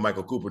definitely,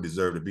 Michael Cooper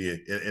deserved to be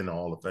in the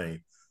Hall of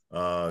Fame.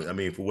 I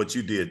mean, for what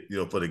you did,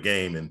 for the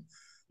game. And,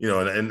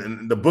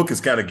 and the book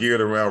is kind of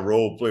geared around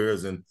role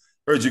players. And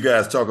heard you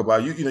guys talk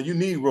about, you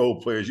need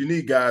role players. You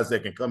need guys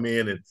that can come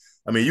in. And,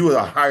 I mean, you were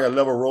a higher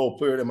level role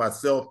player than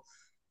myself.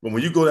 But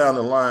when you go down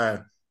the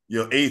line,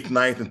 8th,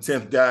 9th, and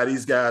 10th guy,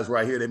 these guys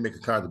right here, they make a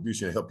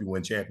contribution to help you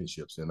win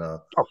championships. And,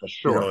 for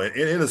sure. And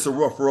it's a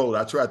rough road.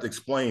 I tried to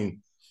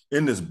explain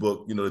in this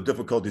book, the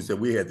difficulties that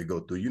we had to go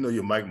through.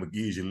 Your Mike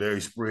McGee's, your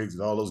Larry Spriggs,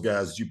 and all those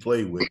guys that you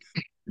played with.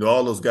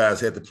 All those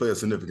guys had to play a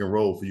significant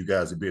role for you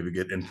guys to be able to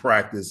get in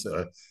practice,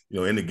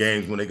 in the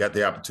games when they got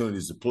the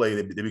opportunities to play.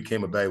 They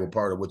became a valuable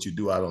part of what you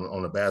do out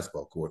on the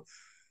basketball court.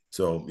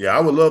 So, yeah, I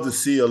would love to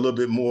see a little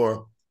bit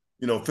more,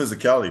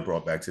 physicality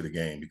brought back to the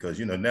game because,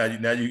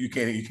 now you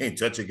can't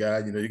touch a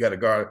guy. You got to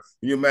guard.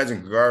 Can you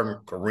imagine guarding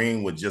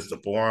Kareem with just a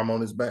forearm on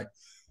his back?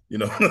 I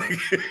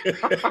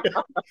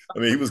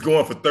mean, he was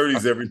going for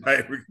 30s every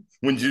night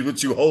when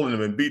you holding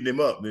him and beating him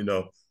up.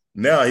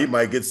 Now he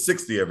might get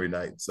 60 every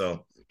night.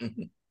 So.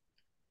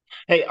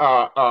 Hey,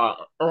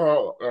 Earl,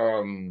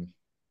 were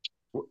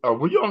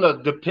you on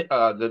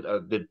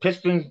the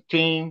Pistons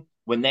team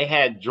when they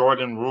had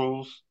Jordan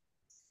rules?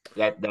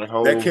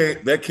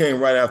 That came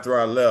right after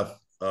I left.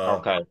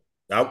 Okay.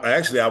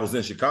 I was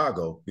in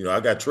Chicago. I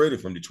got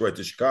traded from Detroit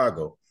to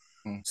Chicago,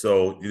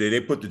 so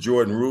they put the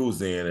Jordan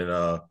rules in,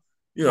 and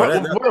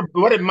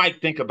what did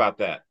Mike think about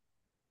that?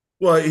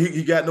 Well,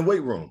 he got in the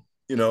weight room.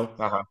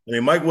 I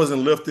mean, Mike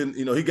wasn't lifting.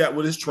 He got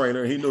with his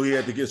trainer. He knew he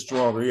had to get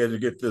stronger. He had to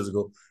get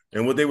physical.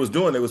 And what they was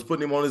doing, they was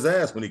putting him on his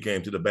ass when he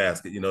came to the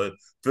basket.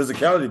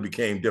 Physicality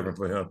became different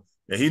for him.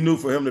 And he knew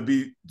for him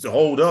to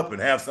hold up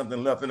and have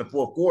something left in the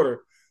fourth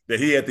quarter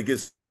that he had to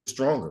get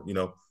stronger.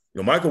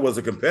 Michael was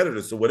a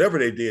competitor. So whatever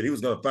they did, he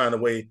was going to find a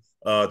way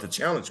to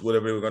challenge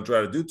whatever they were going to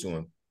try to do to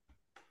him.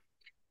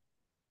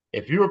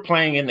 If you were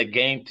playing in the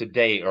game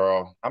today,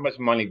 Earl, how much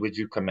money would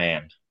you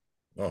command?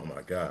 Oh,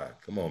 my God.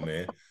 Come on,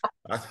 man.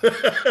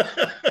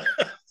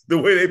 The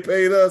way they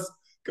paid us,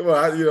 come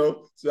on,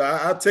 so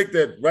I take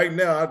that right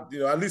now. I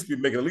at least be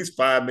making at least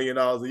 $5 million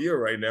a year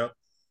right now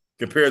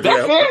compared to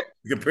That's that. It?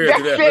 Compared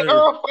to that,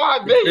 Earl,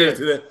 $5 million.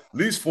 To that, at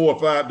least 4 or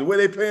 5. The way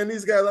they paying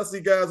these guys, I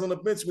see guys on the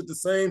bench with the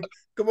same.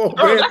 Come on,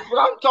 Earl, man. That's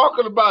what I'm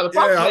talking about. If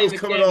I was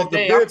coming off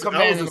the bench.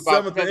 I was the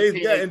 7th or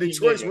 8th guy in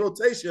Detroit's million.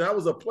 rotation. I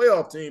was a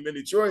playoff team in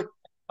Detroit.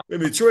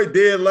 Detroit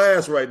dead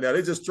last right now.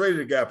 They just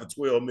traded a guy for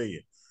 $12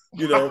 million.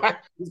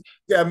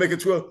 Yeah, making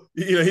 12.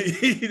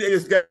 They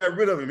just got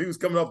rid of him. He was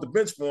coming off the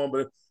bench for him.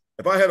 But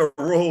if I had a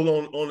role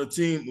on the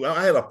team, well,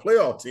 I had a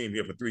playoff team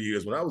here for 3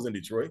 years when I was in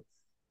Detroit.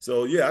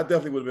 So yeah, I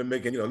definitely would have been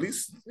making at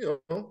least $4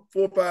 or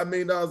 $5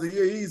 million a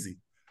year easy.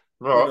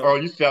 Bro,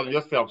 you selling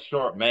yourself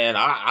short, man.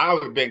 I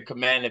would have been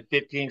commanding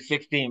 15,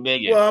 16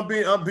 million. Well, I'm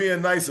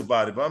being nice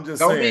about it, but I'm just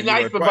Don't saying. Don't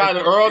be nice about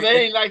it, Earl.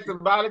 They ain't nice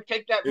about it.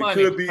 Take that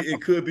money.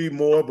 It could be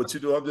more, but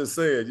I'm just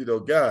saying,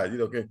 God,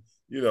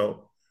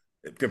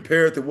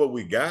 compared to what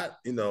we got,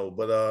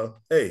 but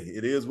hey,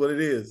 it is what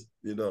it is,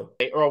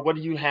 Hey, Earl, what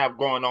do you have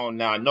going on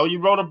now? I know you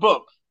wrote a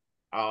book,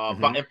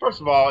 but and first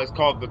of all, it's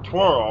called The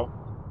Twirl.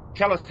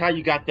 Tell us how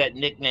you got that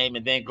nickname,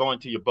 and then go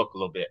into your book a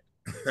little bit.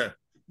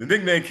 The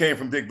nickname came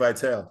from Dick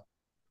Vitale.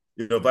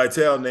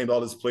 Vitale named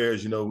all his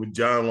players.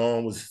 John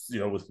Long was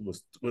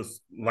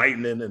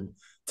lightning, and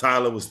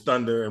Tyler was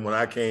thunder. And when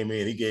I came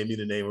in, he gave me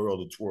the name Earl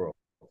the Twirl.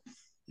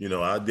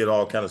 I did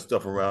all kind of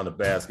stuff around the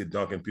basket,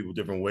 dunking people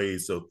different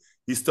ways. So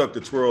he stuck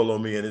the twirl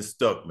on me, and it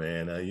stuck,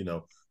 man.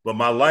 But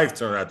my life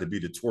turned out to be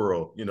the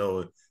twirl.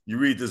 You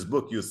read this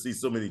book, you'll see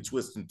so many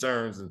twists and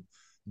turns and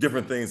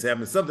different things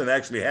happen. Something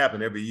actually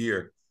happened every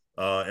year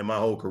in my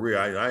whole career.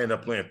 I ended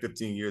up playing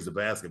 15 years of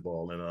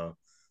basketball, and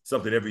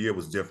something every year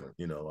was different.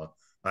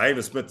 I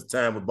even spent the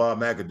time with Bob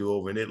McAdoo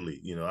over in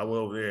Italy. I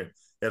went over there and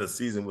had a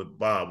season with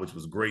Bob, which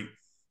was great.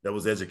 That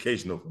was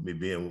educational for me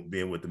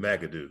being with the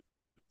McAdoo.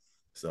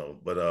 So,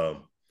 but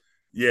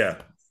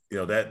yeah,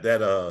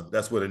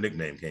 that's where the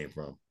nickname came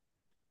from.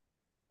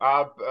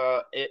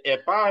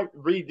 If I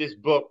read this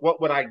book, what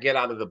would I get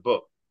out of the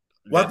book?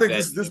 Well, I think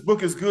this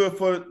book is good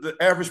for the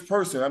average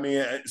person. I mean,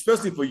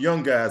 especially for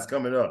young guys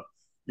coming up.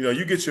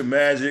 You get your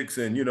magics,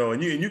 and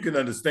and you can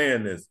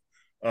understand this.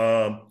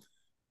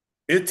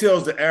 It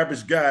tells the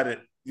average guy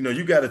that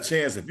you got a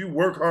chance if you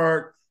work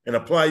hard and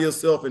apply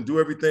yourself and do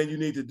everything you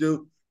need to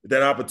do.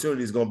 That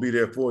opportunity is going to be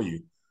there for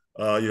you.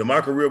 My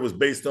career was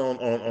based on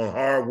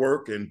hard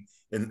work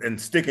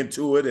and sticking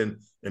to it and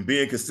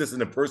being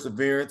consistent and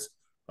perseverance.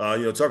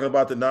 Talking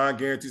about the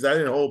non-guarantees, I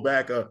didn't hold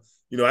back. I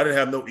didn't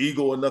have no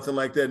ego or nothing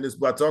like that in this.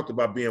 But I talked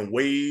about being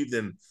waived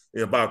and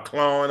about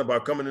clawing,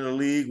 about coming in the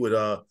league with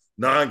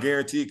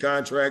non-guaranteed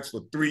contracts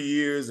for 3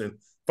 years and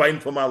fighting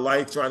for my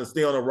life, trying to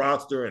stay on a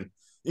roster and,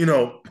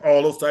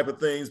 all those type of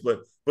things.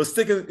 But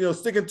sticking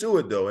to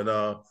it though. And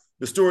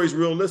the story's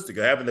realistic.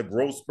 Having a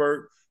growth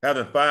spurt,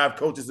 having 5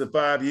 coaches in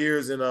 5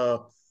 years and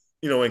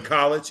in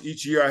college.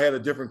 Each year I had a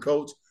different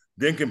coach,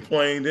 then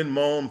complained, then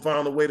moan,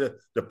 found a way to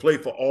play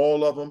for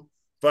all of them,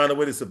 find a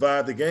way to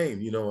survive the game,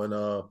 and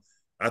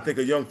I think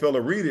a young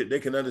fella read it, they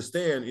can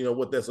understand,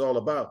 what that's all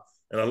about.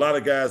 And a lot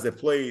of guys that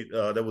played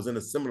that was in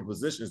the similar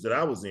positions that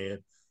I was in,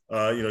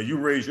 you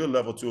raised your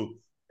level to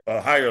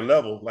a higher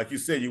level. Like you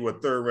said, you were a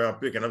 3rd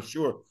round pick, and I'm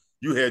sure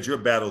you had your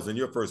battles in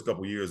your first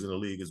couple of years in the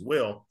league as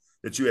well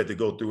that you had to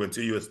go through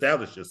until you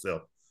established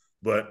yourself.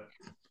 But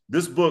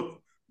this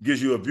book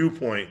gives you a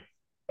viewpoint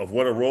of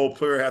what a role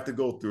player have to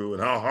go through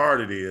and how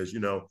hard it is,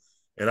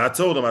 And I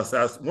told him, I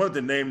said, I wanted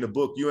to name the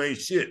book "You Ain't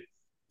Shit,"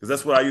 because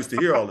that's what I used to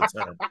hear all the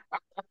time,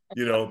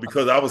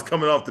 because I was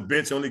coming off the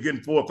bench, only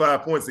getting 4 or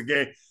 5 points a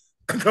game.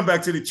 Come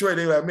back to Detroit,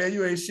 they're like, "Man,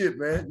 you ain't shit,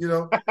 man,"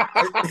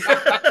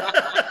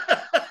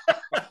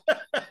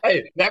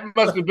 Hey, that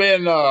must have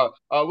been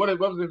what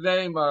was his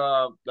name?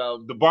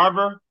 The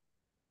barber,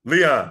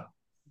 Leon.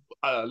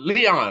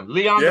 Leon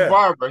Yeah. the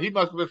barber. He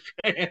must have been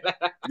saying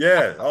that.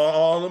 Yeah,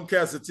 all them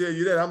cats will tell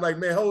you that. I'm like,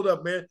 man, hold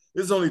up, man.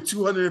 There's only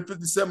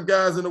 257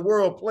 guys in the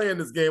world playing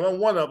this game. I'm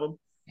one of them.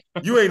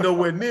 You ain't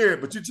nowhere near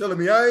it, but you telling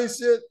me I ain't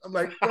shit? I'm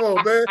like, come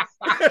on, man.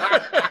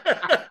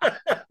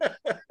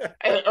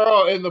 Hey,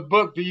 Earl, in the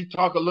book, do you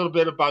talk a little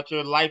bit about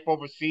your life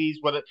overseas,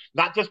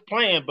 not just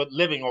playing, but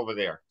living over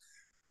there?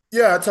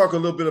 Yeah, I talk a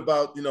little bit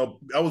about,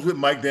 I was with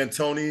Mike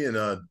D'Antoni and,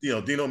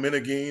 Dino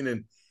Meneghin.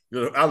 And,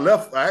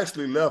 I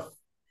actually left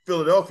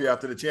Philadelphia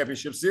after the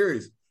championship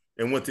series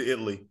and went to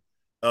Italy.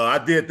 I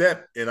did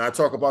that, and I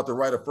talk about the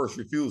right of first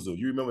refusal.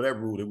 You remember that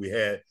rule that we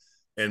had.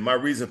 And my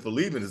reason for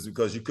leaving is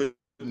because you couldn't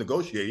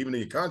negotiate. Even though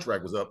your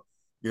contract was up,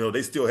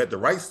 they still had the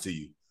rights to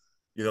you.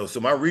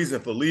 So my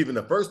reason for leaving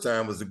the first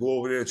time was to go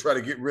over there and try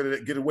to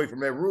get away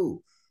from that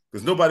rule,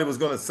 because nobody was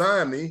going to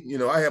sign me.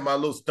 I had my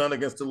little stunt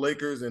against the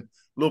Lakers and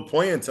little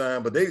playing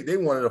time, but they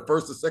wanted a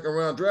 1st or 2nd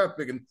round draft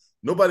pick, and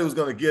nobody was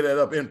going to get that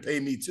up and pay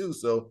me too.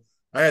 So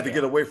I had to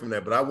get away from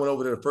that. But I went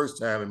over there the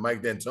first time, and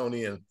Mike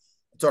D'Antoni, and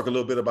talk a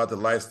little bit about the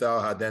lifestyle,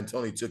 how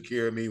D'Antoni took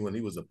care of me when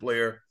he was a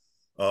player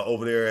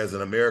over there as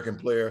an American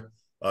player.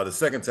 The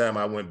second time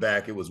I went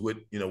back, it was with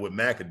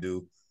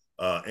McAdoo,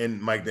 and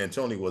Mike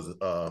D'Antoni was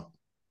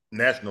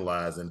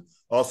nationalized, and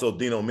also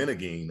Dino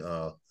Meneghin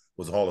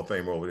was a Hall of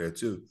Famer over there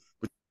too.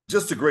 But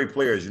just the great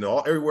players,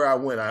 everywhere I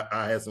went,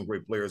 I had some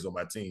great players on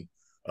my team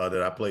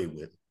that I played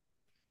with.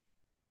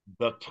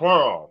 The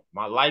Twirl,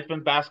 My Life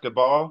in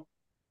Basketball.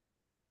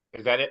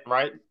 Is that it,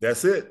 right?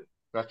 That's it.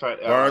 That's right.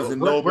 Barnes and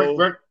Noble,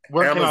 where can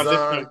our Amazon.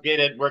 listeners get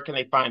it? Where can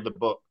they find the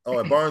book? Oh,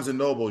 at Barnes and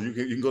Noble. You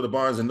can go to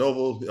Barnes and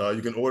Noble.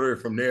 You can order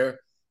it from there.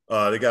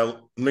 They got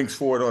links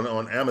for it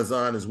on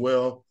Amazon as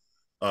well.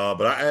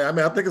 But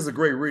I think it's a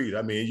great read.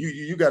 I mean,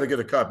 you got to get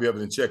a copy of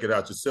it and check it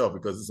out yourself,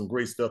 because there's some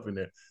great stuff in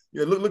there.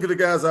 Yeah, look at the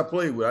guys I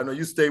played with. I know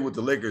you stayed with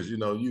the Lakers.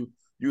 You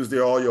was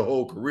there all your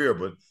whole career,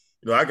 but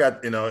I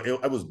got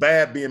it was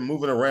bad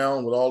moving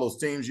around with all those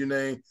teams you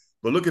named.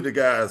 But look at the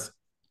guys.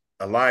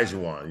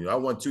 Olajuwon. I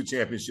won 2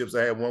 championships.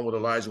 I had one with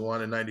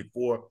Olajuwon in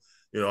 '94.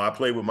 I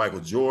played with Michael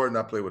Jordan.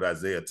 I played with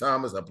Isaiah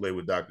Thomas. I played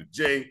with Dr.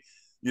 J.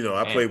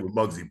 I played with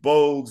Muggsy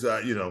Bogues.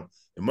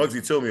 And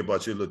Muggsy told me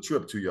about your little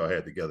trip y'all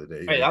had together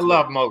there. Hey, I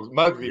love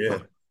Muggsy. Yeah.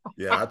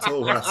 Yeah, I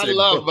told him. I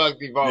love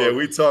Muggsy Bogues. Yeah,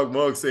 we talked.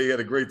 Muggs said he had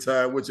a great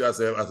time with you. I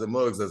said,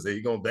 Muggs,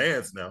 he gonna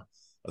dance now.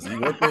 I said,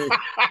 one thing.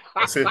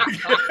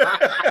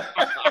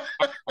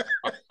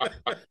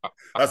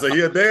 I said,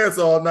 he'll dance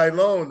all night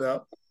long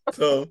now.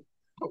 So,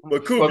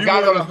 but Coop, you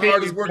one of the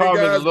hardest working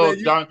guys, man.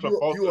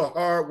 You a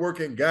hard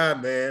working guy,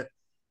 man.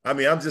 I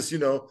mean, I'm just,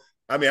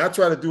 I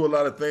try to do a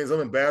lot of things.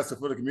 I'm ambassador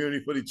for the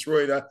community for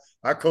Detroit.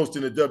 I coached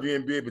in the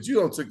WNBA, but you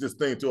don't take this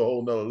thing to a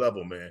whole nother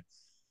level, man.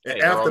 And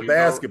after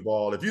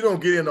basketball, if you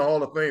don't get in the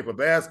Hall of Fame for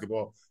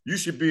basketball, you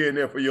should be in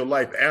there for your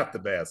life after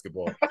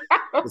basketball.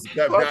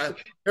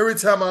 Every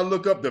time I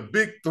look up the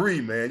big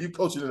 3, man, you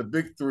coaching in the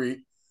big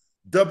 3,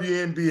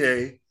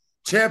 WNBA,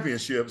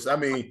 championships,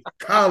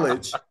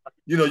 college,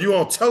 you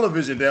on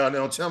television down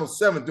there on Channel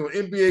 7 doing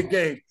NBA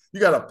games.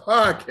 You got a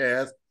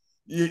podcast.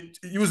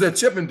 You was at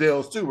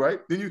Chippendales too, right?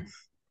 Then you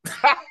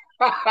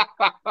I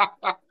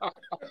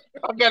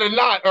got a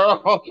lot,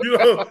 Earl. you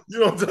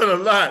don't done a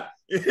lot.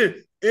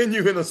 And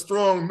you in a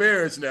strong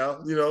marriage now,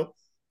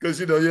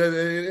 because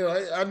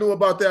I knew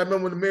about that. I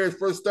remember when the marriage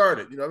first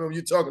started. I remember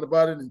you talking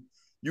about it and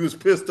you was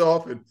pissed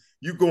off, and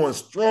you going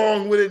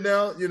strong with it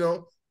now,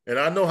 and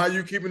I know how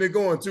you keeping it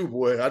going too,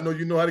 boy. I know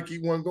you know how to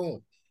keep one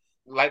going.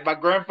 Like my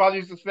grandfather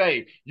used to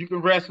say, you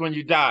can rest when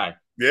you die.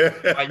 Yeah.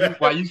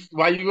 while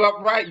you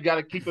upright, you got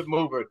to keep it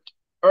moving.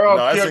 Earl,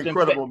 no, that's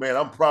incredible, man.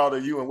 I'm proud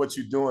of you and what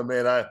you're doing,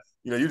 man.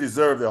 You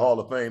deserve the Hall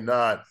of Fame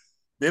nod.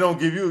 They don't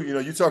give you,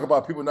 you talk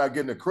about people not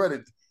getting the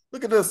credit.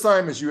 Look at the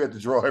assignments you had to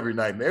draw every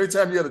night, man. Every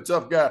time you had a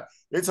tough guy,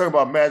 they talk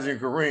about Magic and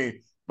Kareem,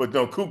 but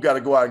Coop got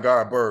to go out and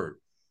guard Bird.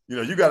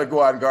 You got to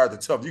go out and guard the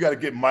tough. You got to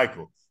get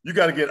Michael. You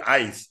got to get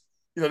Ice.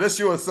 that's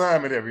your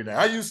assignment every night.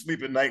 How you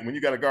sleep at night when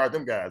you got to guard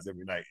them guys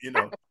every night,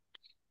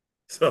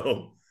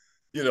 So,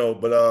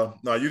 but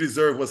no, you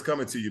deserve what's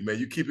coming to you, man.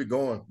 You keep it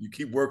going. You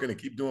keep working and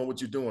keep doing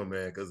what you're doing,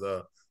 man, because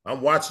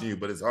I'm watching you,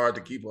 but it's hard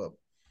to keep up.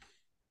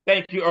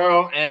 Thank you,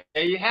 Earl. And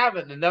there you have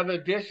it, another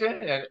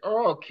edition. And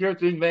Earl,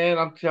 Cureton, man,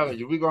 I'm telling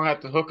you, we're going to have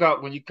to hook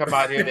up when you come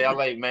out here to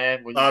L.A.,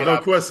 man. When you get no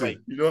out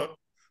question.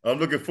 I'm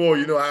looking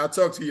forward. I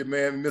talk to you,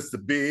 man,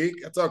 Mr. Big.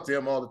 I talk to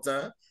him all the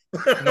time.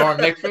 Norm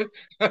Nixon.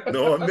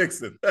 Norm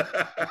Nixon.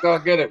 Go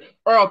get it.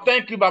 Earl,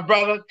 thank you, my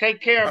brother.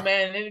 Take care,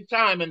 man,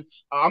 anytime. And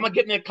I'm going to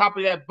get me a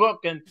copy of that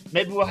book, and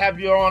maybe we'll have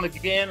you on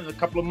again in a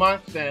couple of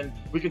months, and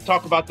we can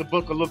talk about the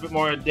book a little bit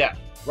more in depth.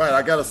 Right.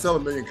 I got to sell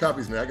 1 million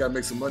copies, man. I got to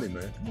make some money,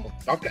 man.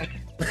 Okay.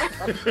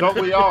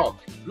 Don't we all?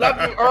 Love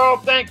you, Earl.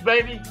 Thanks,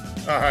 baby.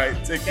 All right.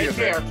 Take care,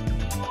 man.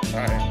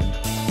 All right.